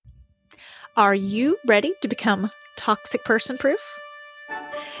Are you ready to become toxic person proof?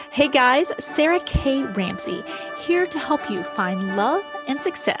 Hey guys, Sarah K. Ramsey here to help you find love and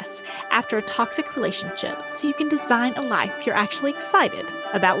success after a toxic relationship so you can design a life you're actually excited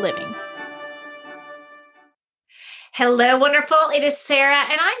about living. Hello, wonderful. It is Sarah,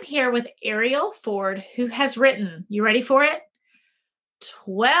 and I'm here with Ariel Ford, who has written, you ready for it?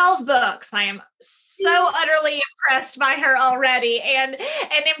 12 books. I am so utterly impressed by her already and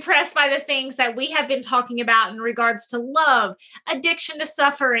impressed by the things that we have been talking about in regards to love, addiction to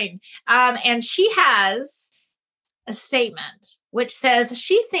suffering. And she has a statement which says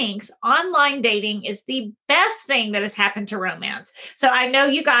she thinks online dating is the best thing that has happened to romance. So I know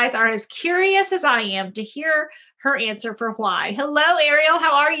you guys are as curious as I am to hear her answer for why. Hello, Ariel.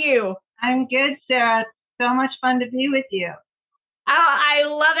 How are you? I'm good, Sarah. So much fun to be with you. Oh, I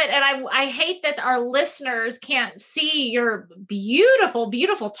love it. And I hate that our listeners can't see your beautiful,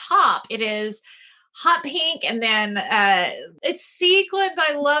 beautiful top. It is hot pink and then it's sequins.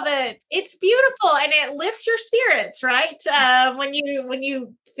 I love it. It's beautiful and it lifts your spirits, right? When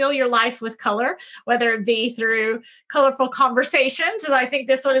you fill your life with color, whether it be through colorful conversations, as I think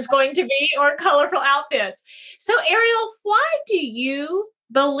this one is going to be, or colorful outfits. So Ariel, why do you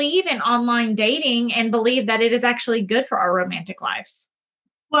believe in online dating and believe that it is actually good for our romantic lives?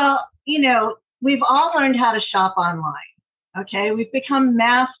 Well, we've all learned how to shop online. Okay. We've become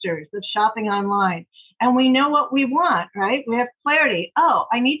masters of shopping online and we know what we want, right? We have clarity. Oh,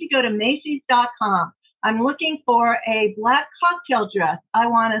 I need to go to Macy's.com. I'm looking for a black cocktail dress. I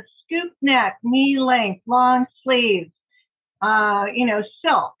want a scoop neck, knee length, long sleeves,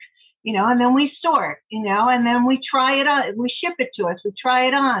 silk. And then we sort, and then we try it on. We ship it to us. We try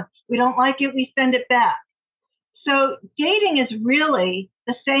it on. We don't like it. We send it back. So dating is really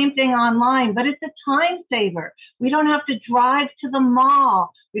the same thing online, but it's a time saver. We don't have to drive to the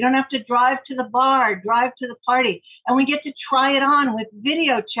mall. We don't have to drive to the bar, drive to the party. And we get to try it on with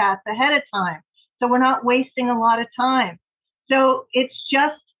video chats ahead of time. So we're not wasting a lot of time. So it's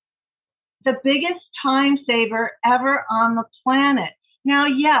just the biggest time saver ever on the planet. Now,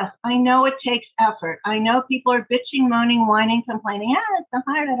 yes, I know it takes effort. I know people are bitching, moaning, whining, complaining. It's so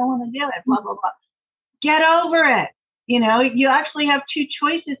hard. I don't want to do it. Blah, blah, blah. Get over it. You actually have two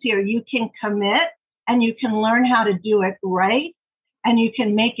choices here. You can commit and you can learn how to do it right. And you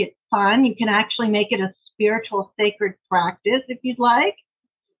can make it fun. You can actually make it a spiritual, sacred practice if you'd like.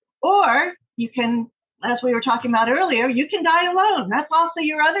 Or you can, as we were talking about earlier, you can die alone. That's also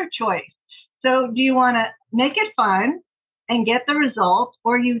your other choice. So do you want to make it fun and get the results,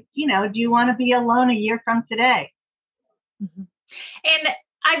 or do you want to be alone a year from today? Mm-hmm. And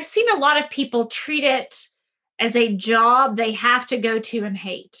I've seen a lot of people treat it as a job they have to go to and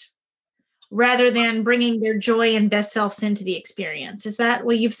hate, rather than bringing their joy and best selves into the experience. Is that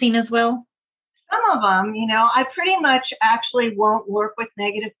what you've seen as well? Some of them, I pretty much actually won't work with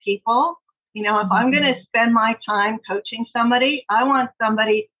negative people. If I'm going to spend my time coaching somebody, I want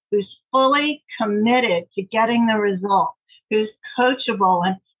somebody who's fully committed to getting the result, who's coachable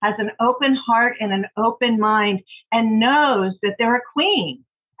and has an open heart and an open mind and knows that they're a queen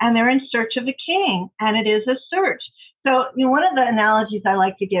and they're in search of a king and it is a search. So, one of the analogies I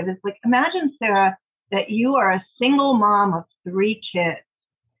like to give is like, imagine, Sarah, that you are a single mom of 3 kids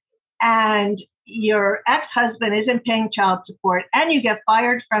and your ex-husband isn't paying child support and you get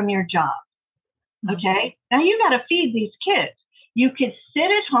fired from your job. Okay. Now you got to feed these kids. You could sit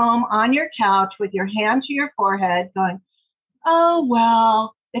at home on your couch with your hand to your forehead going, oh,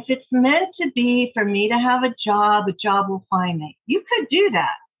 well, if it's meant to be for me to have a job will find me. You could do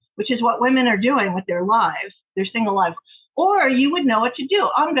that, which is what women are doing with their lives, their single lives. Or you would know what to do.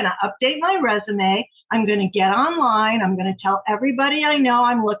 I'm going to update my resume. I'm going to get online. I'm going to tell everybody I know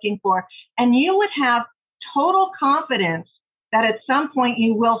I'm looking for. And you would have total confidence that at some point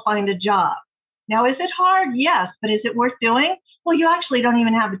you will find a job. Now, is it hard? Yes. But is it worth doing? Well, you actually don't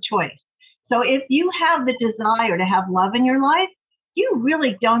even have a choice. So if you have the desire to have love in your life, you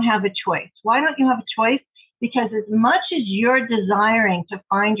really don't have a choice. Why don't you have a choice? Because as much as you're desiring to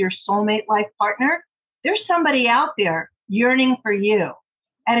find your soulmate life partner, there's somebody out there yearning for you.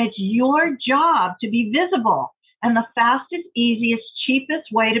 And it's your job to be visible. And the fastest, easiest,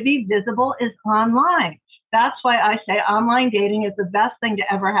 cheapest way to be visible is online. That's why I say online dating is the best thing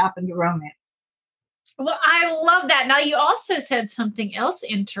to ever happen to romance. Well, I love that. Now, you also said something else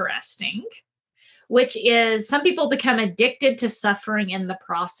interesting, which is some people become addicted to suffering in the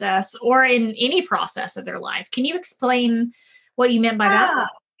process or in any process of their life. Can you explain what you meant by that?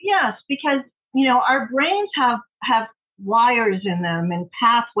 Yes, because, our brains have wires in them and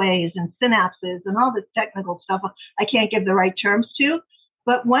pathways and synapses and all this technical stuff I can't give the right terms to.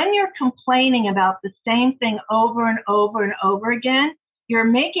 But when you're complaining about the same thing over and over and over again, you're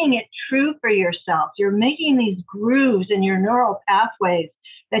making it true for yourself. You're making these grooves in your neural pathways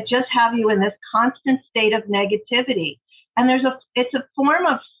that just have you in this constant state of negativity. And it's a form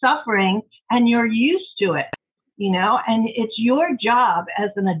of suffering, and you're used to it, and it's your job as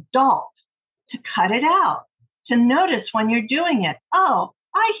an adult to cut it out, to notice when you're doing it. Oh,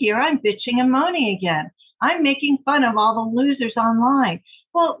 I hear I'm bitching and moaning again. I'm making fun of all the losers online.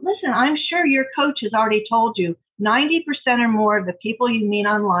 Well, listen, I'm sure your coach has already told you 90% or more of the people you meet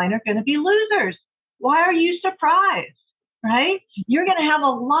online are going to be losers. Why are you surprised, right? You're going to have a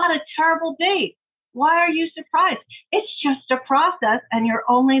lot of terrible dates. Why are you surprised? It's just a process, and you're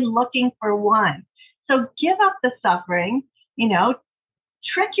only looking for one. So give up the suffering,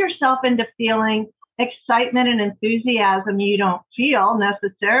 trick yourself into feeling excitement and enthusiasm you don't feel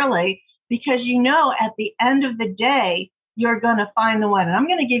necessarily, because at the end of the day, you're going to find the one. And I'm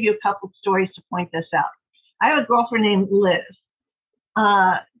going to give you a couple of stories to point this out. I have a girlfriend named Liz.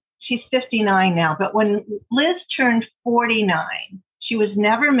 She's 59 now, but when Liz turned 49, she was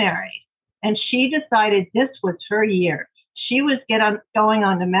never married, and she decided this was her year. She was going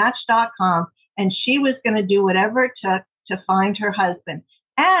on to Match.com, and she was going to do whatever it took to find her husband.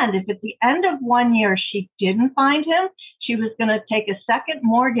 And if at the end of 1 year she didn't find him, she was going to take a second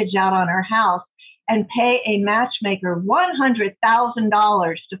mortgage out on her house and pay a matchmaker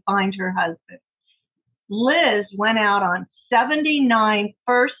 $100,000 to find her husband. Liz went out on 79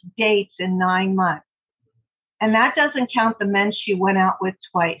 first dates in 9 months. And that doesn't count the men she went out with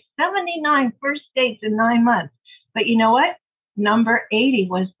twice. 79 first dates in 9 months. But you know what? Number 80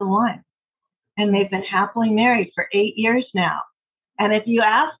 was the one. And they've been happily married for 8 years now. And if you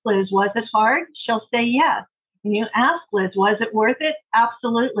ask Liz, was it hard? She'll say yes. And you ask Liz, was it worth it?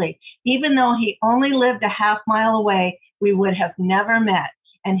 Absolutely. Even though he only lived a half mile away, we would have never met.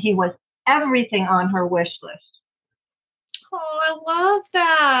 And he was everything on her wish list. Oh, I love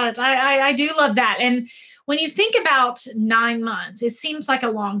that. I do love that. And when you think about 9 months, it seems like a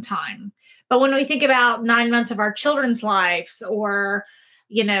long time. But when we think about 9 months of our children's lives, or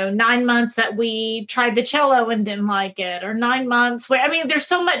 9 months that we tried the cello and didn't like it, or 9 months there's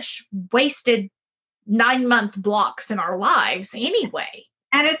so much wasted 9-month blocks in our lives anyway.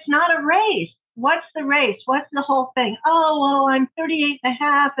 And it's not a race. What's the race? What's the whole thing? Oh, well, I'm 38 and a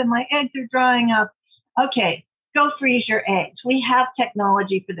half and my eggs are drying up. Okay, go freeze your eggs. We have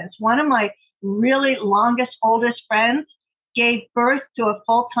technology for this. One of my really oldest friends gave birth to a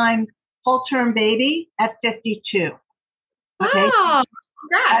full-term baby at 52. Okay. Oh,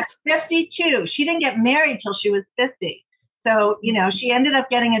 congrats. At 52. She didn't get married till she was 50. So, she ended up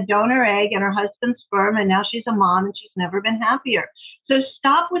getting a donor egg and her husband's sperm, and now she's a mom and she's never been happier. So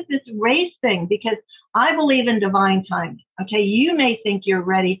stop with this race thing, because I believe in divine timing. Okay. You may think you're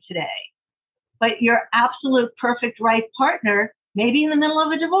ready today, but your absolute perfect right partner may be in the middle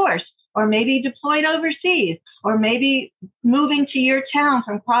of a divorce, or maybe deployed overseas, or maybe moving to your town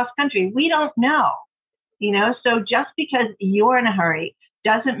from cross country. We don't know, so just because you're in a hurry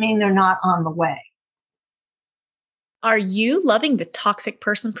doesn't mean they're not on the way. Are you loving the Toxic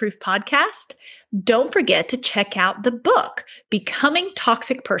Person Proof podcast? Don't forget to check out the book, Becoming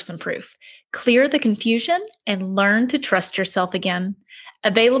Toxic Person Proof. Clear the confusion and learn to trust yourself again.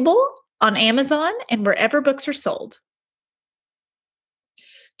 Available on Amazon and wherever books are sold.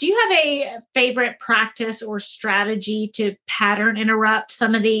 Do you have a favorite practice or strategy to pattern interrupt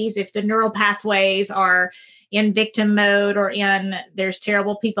some of these? If the neural pathways are in victim mode, or there's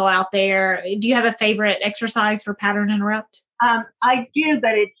terrible people out there, do you have a favorite exercise for pattern interrupt? I do,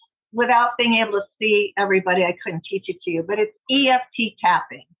 but it's without being able to see everybody. I couldn't teach it to you, but it's EFT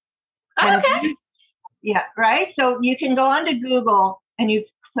tapping. Okay. Yeah, right. So you can go onto Google and you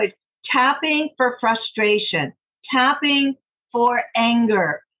put tapping for frustration, tapping for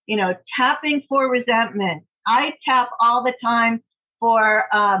anger, tapping for resentment. I tap all the time for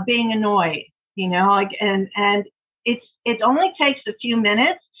being annoyed, and it only takes a few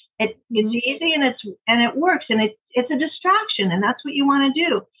minutes. It's easy and it works, and it's a distraction, and that's what you want to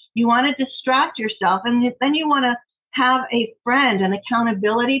do. You want to distract yourself, and then you want to have a friend, an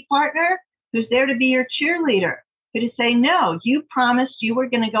accountability partner who's there to be your cheerleader, to say, no, you promised you were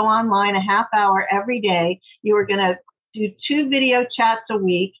going to go online a half hour every day. You were going to do 2 video chats a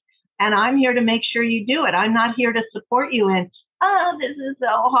week, and I'm here to make sure you do it. I'm not here to support you in, oh, this is so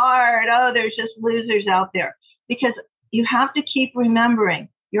hard. Oh, there's just losers out there. Because you have to keep remembering,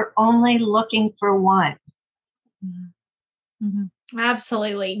 you're only looking for one. Mm-hmm. Mm-hmm.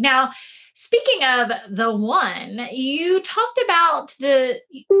 Absolutely. Now, speaking of the one, you talked about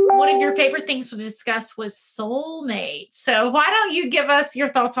one of your favorite things to discuss was soulmate. So why don't you give us your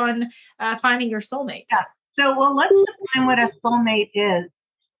thoughts on finding your soulmate? Yeah. So, well, let's define what a soulmate is.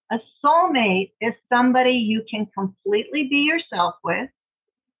 A soulmate is somebody you can completely be yourself with,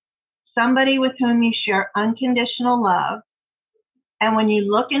 somebody with whom you share unconditional love. And when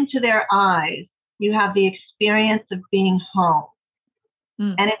you look into their eyes, you have the experience of being home.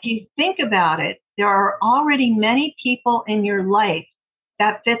 And if you think about it, there are already many people in your life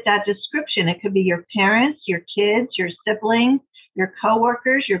that fit that description. It could be your parents, your kids, your siblings, your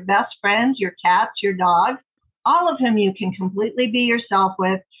coworkers, your best friends, your cats, your dogs, all of whom you can completely be yourself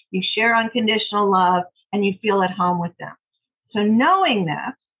with. You share unconditional love and you feel at home with them. So knowing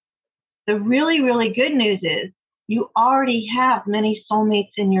this, the really, really good news is you already have many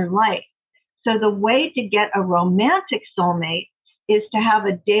soulmates in your life. So the way to get a romantic soulmate is to have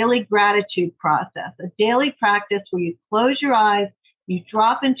a daily gratitude process, a daily practice where you close your eyes, you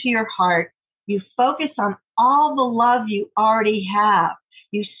drop into your heart, you focus on all the love you already have.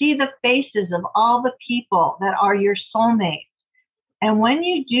 You see the faces of all the people that are your soulmates. And when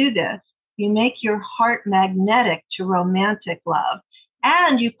you do this, you make your heart magnetic to romantic love.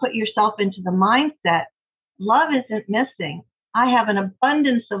 And you put yourself into the mindset, love isn't missing. I have an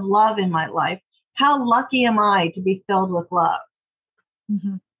abundance of love in my life. How lucky am I to be filled with love?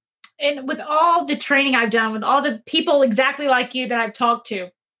 Mm-hmm. And with all the training I've done, with all the people exactly like you that I've talked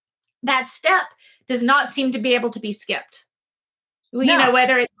to, that step does not seem to be able to be skipped. No. You know,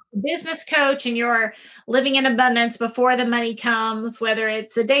 whether it's a business coach and you're living in abundance before the money comes, whether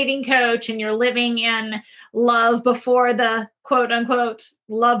it's a dating coach and you're living in love before the quote unquote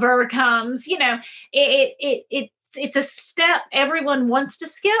lover comes, you know, it's a step everyone wants to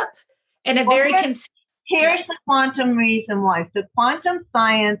skip, and a very Here's the quantum reason why. So quantum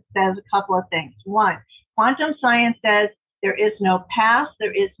science says a couple of things. One, quantum science says there is no past,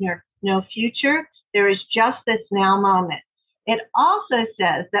 there is no future, there is just this now moment. It also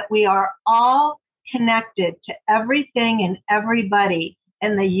says that we are all connected to everything and everybody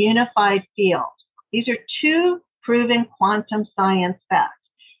in the unified field. These are two proven quantum science facts.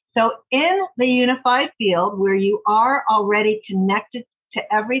 So in the unified field, where you are already connected to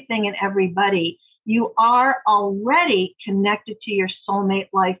everything and everybody, you are already connected to your soulmate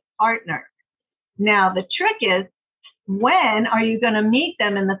life partner. Now, the trick is, when are you going to meet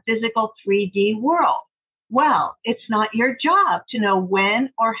them in the physical 3D world? Well, it's not your job to know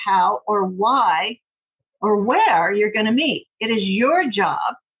when or how or why or where you're going to meet. It is your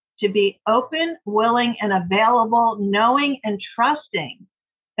job to be open, willing, and available, knowing and trusting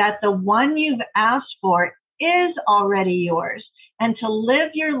that the one you've asked for is already yours, and to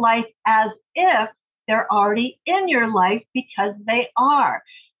live your life as if they're already in your life, because they are.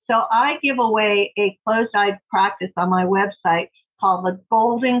 So I give away a closed-eyed practice on my website called the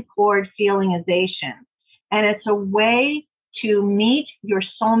Golden Cord Feelingization. And it's a way to meet your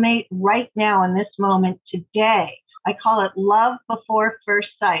soulmate right now in this moment today. I call it Love Before First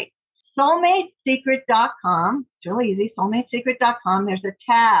Sight. Soulmatesecret.com, it's really easy, soulmatesecret.com, there's a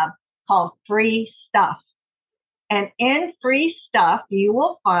tab called Free Stuff. And in Free Stuff, you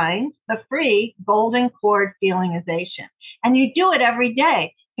will find the free Golden Cord Feelingization. And you do it every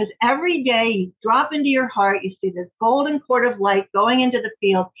day, because every day you drop into your heart, you see this golden cord of light going into the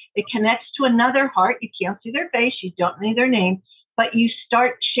field. It connects to another heart. You can't see their face. You don't know their name, but you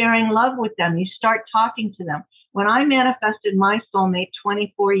start sharing love with them. You start talking to them. When I manifested my soulmate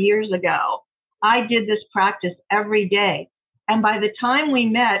 24 years ago, I did this practice every day. And by the time we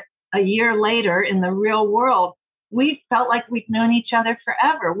met a year later in the real world, we felt like we'd known each other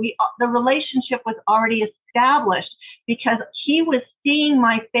forever. The relationship was already established because he was seeing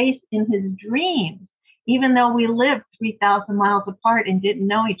my face in his dreams, even though we lived 3,000 miles apart and didn't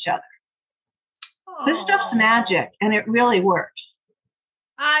know each other. Aww. This stuff's magic, and it really works.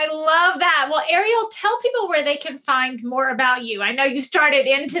 I love that. Well, Ariel, tell people where they can find more about you. I know you started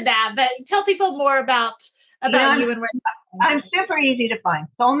into that, but tell people more about you and where. I'm super easy to find.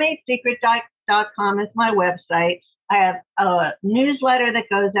 Soulmatesecret.com is my website. I have a newsletter that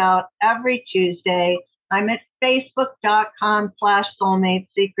goes out every Tuesday. I'm at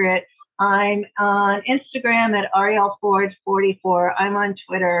facebook.com/soulmatesecret. I'm on Instagram at Ariel Ford 44. I'm on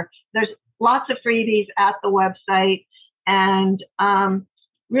Twitter. There's lots of freebies at the website. And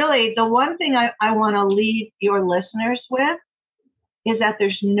really, the one thing I want to leave your listeners with is that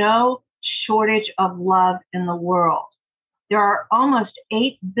there's no shortage of love in the world. There are almost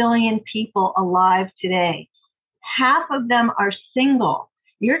 8 billion people alive today. Half of them are single.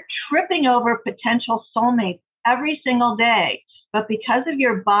 You're tripping over potential soulmates every single day. But because of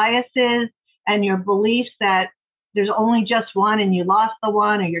your biases and your beliefs that there's only just one and you lost the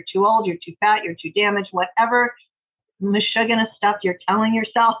one, or you're too old, you're too fat, you're too damaged, whatever Meshuggah stuff you're telling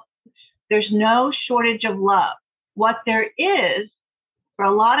yourself, there's no shortage of love. What there is for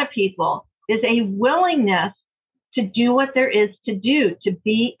a lot of people is a willingness to do what there is to do, to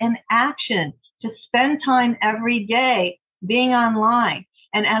be in action, to spend time every day being online.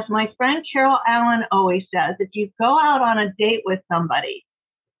 And as my friend Carol Allen always says, if you go out on a date with somebody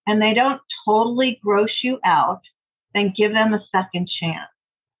and they don't totally gross you out, then give them a second chance.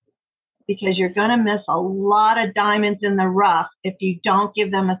 Because you're going to miss a lot of diamonds in the rough if you don't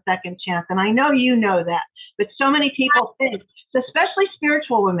give them a second chance. And I know you know that, but so many people think, especially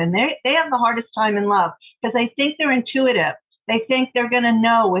spiritual women, they have the hardest time in love because they think they're intuitive. They think they're going to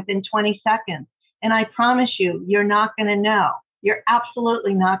know within 20 seconds. And I promise you, you're not going to know. You're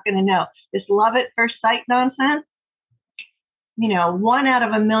absolutely not going to know. This love at first sight nonsense, 1 out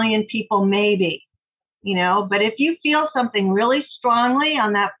of a million people maybe. But if you feel something really strongly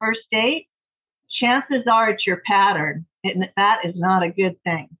on that first date, chances are it's your pattern, and that is not a good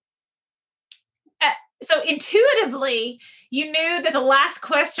thing. So intuitively, you knew that the last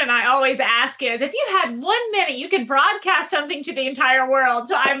question I always ask is, if you had 1 minute, you could broadcast something to the entire world.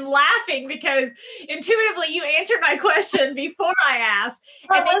 So I'm laughing because intuitively you answered my question before I asked.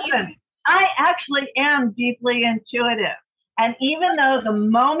 Well, listen, I actually am deeply intuitive. And even though the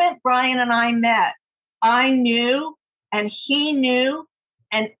moment Brian and I met, I knew, and he knew,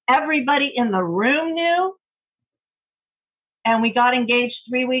 and everybody in the room knew, and we got engaged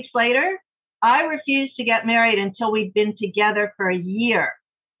 3 weeks later, I refused to get married until we'd been together for a year,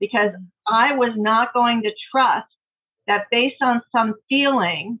 because I was not going to trust that based on some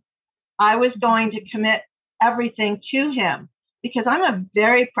feeling, I was going to commit everything to him, because I'm a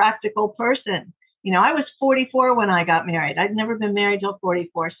very practical person. I was 44 when I got married. I'd never been married till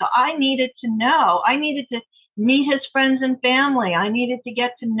 44. So I needed to know. I needed to meet his friends and family. I needed to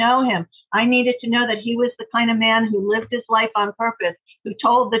get to know him. I needed to know that he was the kind of man who lived his life on purpose, who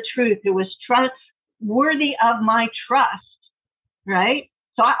told the truth, who was worthy of my trust, right?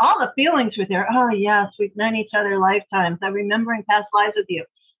 So all the feelings were there. Oh, yes, we've known each other lifetimes. I'm remembering past lives with you.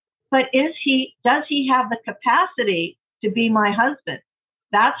 But does he have the capacity to be my husband?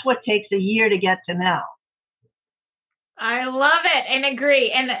 That's what takes a year to get to know. I love it and agree.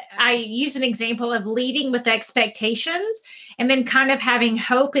 And I use an example of leading with expectations and then kind of having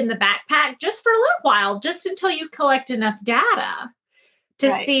hope in the backpack just for a little while, just until you collect enough data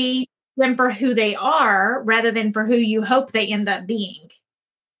to see them for who they are rather than for who you hope they end up being.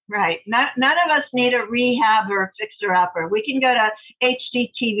 Right. None of us need a rehab or a fixer-upper. We can go to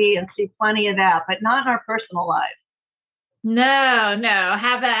HGTV and see plenty of that, but not in our personal lives. No.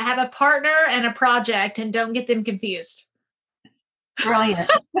 Have a partner and a project, and don't get them confused. Brilliant.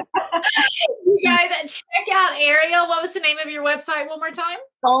 You guys, check out Ariel. What was the name of your website one more time?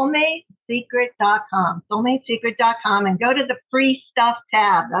 Soulmatesecret.com. Soulmatesecret.com, and go to the free stuff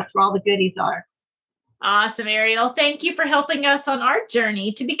tab. That's where all the goodies are. Awesome, Ariel. Thank you for helping us on our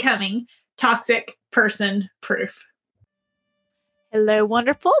journey to becoming toxic person proof. Hello,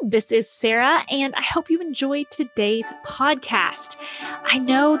 wonderful. This is Sarah, and I hope you enjoyed today's podcast. I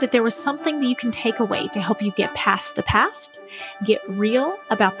know that there was something that you can take away to help you get past the past, get real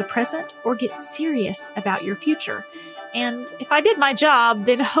about the present, or get serious about your future. And if I did my job,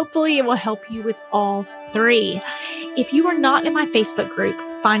 then hopefully it will help you with all three. If you are not in my Facebook group,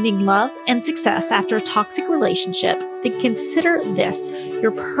 Finding Love and Success After a Toxic Relationship, then consider this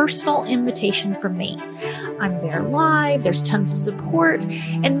your personal invitation from me. I'm there live, there's tons of support,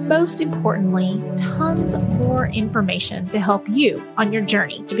 and most importantly, tons more information to help you on your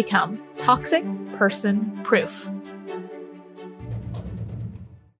journey to become toxic person proof.